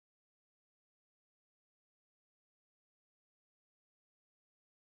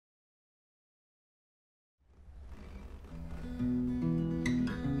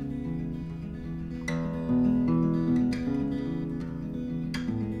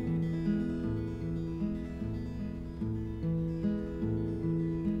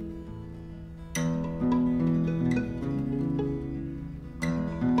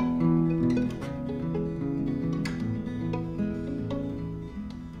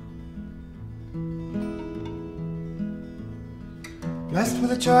Blessed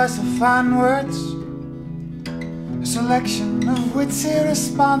with a choice of fine words, a selection of witty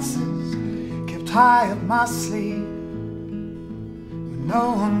responses kept high up my sleeve when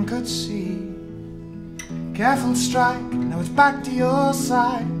no one could see. Careful strike, now it's back to your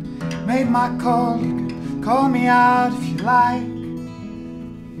side. Made my call, you can call me out if you like.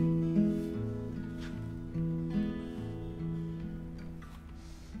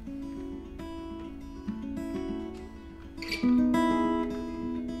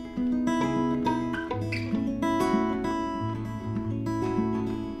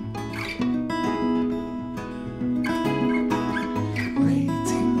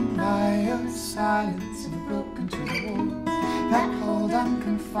 Silence and broken to the walls that hold and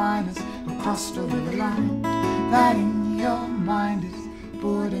confine us, or crossed over the line that in your mind is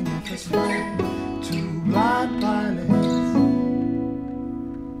boarding our first flight to blind pilots.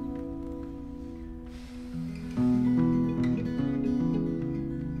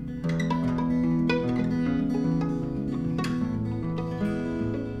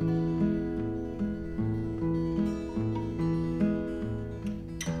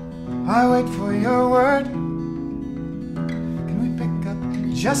 I wait for your word. Can we pick up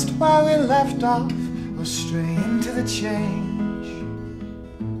just where we left off, or stray into the change?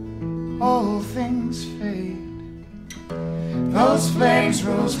 All things fade. Those flames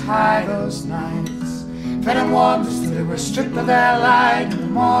rose high those nights, fed and warmed us till they were stripped of their light in the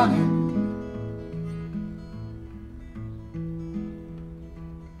morning.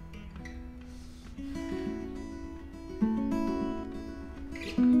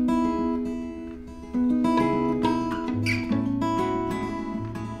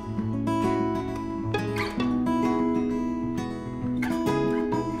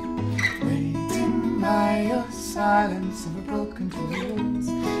 Silence of a broken walls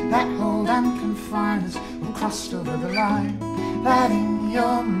that hold and confine us, or crossed over the line that in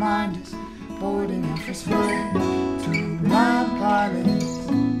your mind is boarding our first flight to blind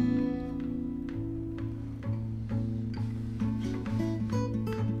pilots.